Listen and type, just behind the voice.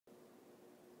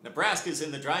Nebraska's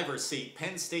in the driver's seat,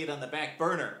 Penn State on the back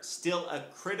burner. Still a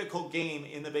critical game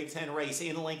in the Big Ten race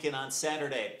in Lincoln on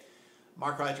Saturday.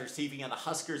 MarkRogersTV on the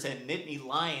Huskers and Nittany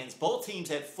Lions. Both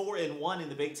teams at 4-1 in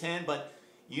the Big Ten, but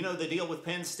you know the deal with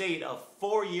Penn State. A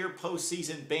 4-year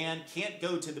postseason ban, can't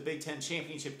go to the Big Ten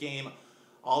championship game,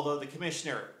 although the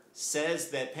commissioner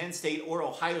says that Penn State or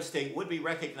Ohio State would be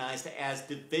recognized as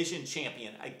division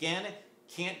champion. Again,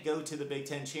 can't go to the Big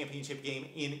Ten championship game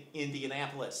in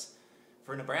Indianapolis.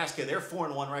 For Nebraska, their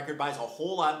 4-1 record buys a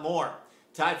whole lot more.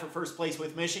 Tied for first place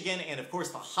with Michigan, and of course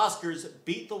the Huskers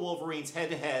beat the Wolverines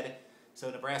head-to-head, so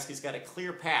Nebraska's got a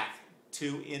clear path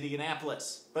to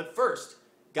Indianapolis. But first,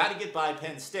 got to get by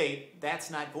Penn State. That's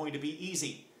not going to be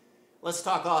easy. Let's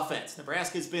talk offense.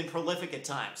 Nebraska's been prolific at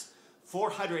times.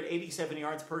 487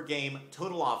 yards per game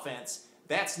total offense.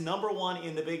 That's #1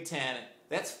 in the Big Ten.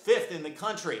 That's 5th in the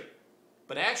country.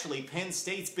 But actually, Penn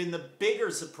State's been the bigger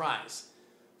surprise.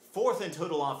 4th in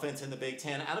total offense in the Big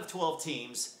Ten out of 12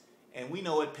 teams. And we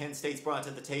know what Penn State's brought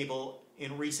to the table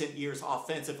in recent years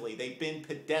offensively. They've been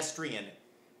pedestrian.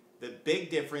 The big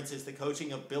difference is the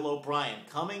coaching of Bill O'Brien.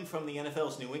 Coming from the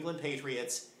NFL's New England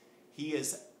Patriots, he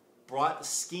has brought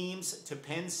schemes to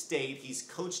Penn State. He's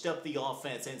coached up the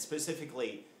offense, and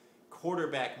specifically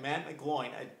quarterback Matt McGloin,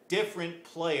 a different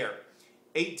player.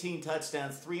 18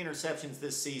 touchdowns, 3 interceptions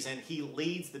this season. He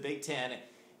leads the Big Ten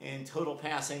in total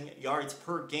passing yards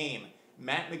per game.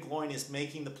 Matt McGloin is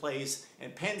making the plays,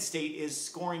 and Penn State is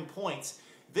scoring points.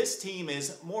 This team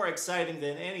is more exciting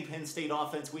than any Penn State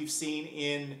offense we've seen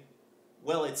in,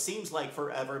 well, it seems like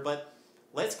forever, but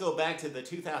let's go back to the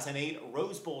 2008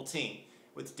 Rose Bowl team.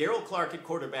 With Darryl Clark at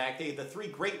quarterback, they had the 3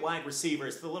 great wide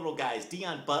receivers, the little guys,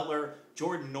 Deion Butler,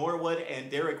 Jordan Norwood,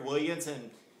 and Derek Williams, and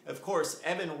of course,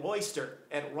 Evan Royster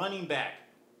at running back.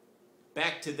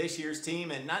 Back to this year's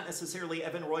team, and not necessarily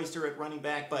Evan Royster at running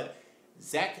back, but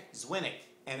Zach Zwinnick.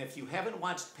 And if you haven't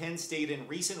watched Penn State in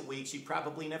recent weeks, you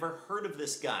probably never heard of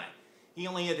this guy. He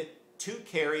only had 2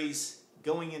 carries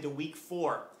going into week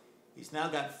 4. He's now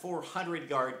got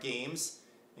 400-yard games,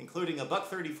 including a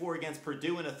 .34 against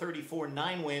Purdue and a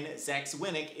 34-9 win. Zach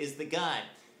Zwinnick is the guy.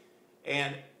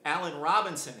 And Allen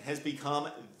Robinson has become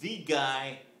the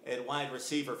guy at wide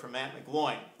receiver for Matt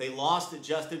McGloin. They lost to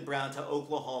Justin Brown to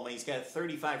Oklahoma. He's got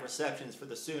 35 receptions for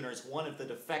the Sooners, one of the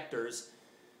defectors.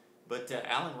 But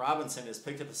Allen Robinson has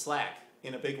picked up the slack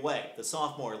in a big way. The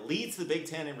sophomore leads the Big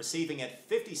Ten in receiving at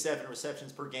 57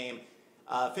 receptions per game.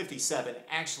 57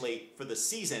 actually for the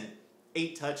season.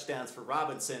 8 touchdowns for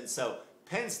Robinson. So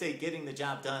Penn State getting the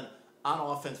job done on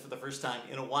offense for the first time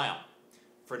in a while.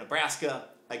 For Nebraska,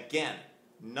 again,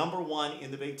 #1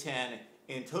 in the Big Ten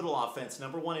in total offense,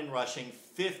 #1 in rushing,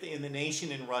 5th in the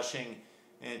nation in rushing,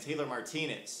 and Taylor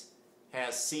Martinez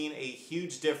has seen a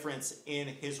huge difference in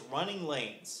his running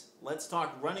lanes. Let's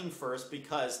talk running first,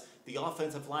 because the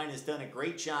offensive line has done a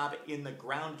great job in the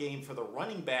ground game for the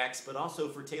running backs, but also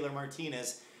for Taylor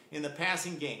Martinez in the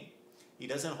passing game. He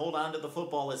doesn't hold on to the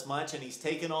football as much, and he's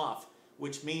taken off,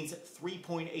 which means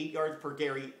 3.8 yards per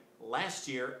carry last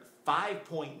year,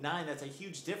 5.9. That's a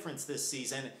huge difference this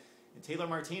season. And Taylor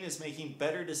Martinez making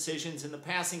better decisions in the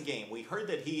passing game. We heard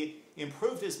that he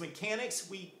improved his mechanics.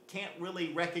 We can't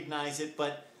really recognize it,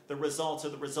 but the results are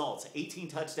the results. 18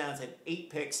 touchdowns and 8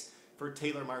 picks for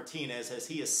Taylor Martinez, as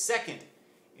he is 2nd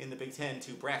in the Big Ten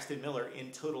to Braxton Miller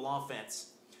in total offense.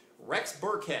 Rex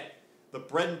Burkhead, the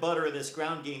bread and butter of this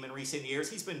ground game in recent years.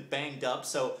 He's been banged up,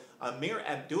 so Amir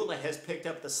Abdullah has picked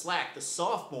up the slack. The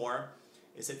sophomore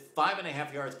is at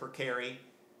 5.5 yards per carry.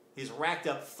 He's racked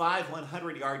up 5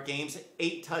 100-yard games,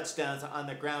 8 touchdowns on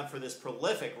the ground for this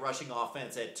prolific rushing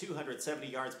offense at 270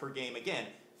 yards per game. Again,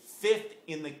 5th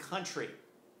in the country.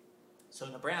 So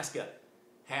Nebraska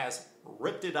has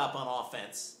ripped it up on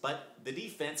offense, but the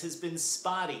defense has been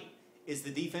spotty. Is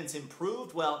the defense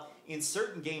improved? Well, in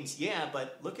certain games, yeah,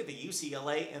 but look at the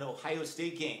UCLA and Ohio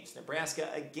State games. Nebraska,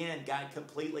 again, got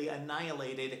completely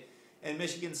annihilated, and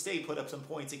Michigan State put up some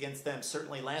points against them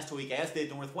certainly last week, as did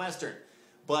Northwestern.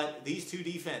 But these 2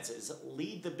 defenses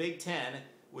lead the Big Ten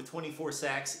with 24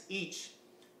 sacks each.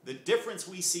 The difference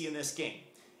we see in this game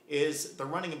is the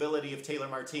running ability of Taylor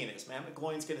Martinez. Matt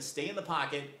McGloin's going to stay in the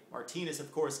pocket. Martinez,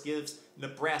 of course, gives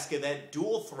Nebraska that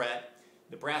dual threat.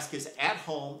 Nebraska's at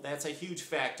home. That's a huge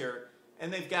factor.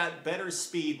 And they've got better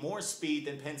speed, more speed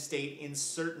than Penn State in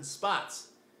certain spots.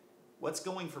 What's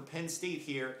going for Penn State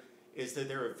here is that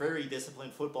they're a very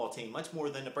disciplined football team, much more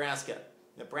than Nebraska.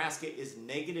 Nebraska is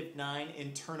 -9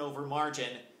 in turnover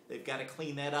margin. They've got to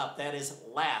clean that up. That is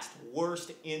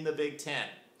worst in the Big Ten.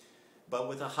 But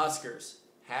with the Huskers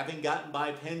having gotten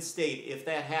by Penn State, if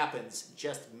that happens,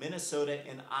 just Minnesota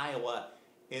and Iowa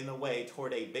in the way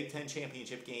toward a Big Ten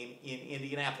championship game in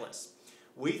Indianapolis.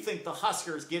 We think the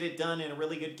Huskers get it done in a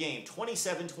really good game,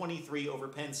 27-23 over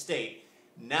Penn State.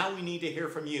 Now we need to hear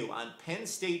from you on Penn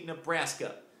State,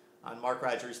 Nebraska on Mark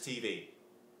Rogers TV.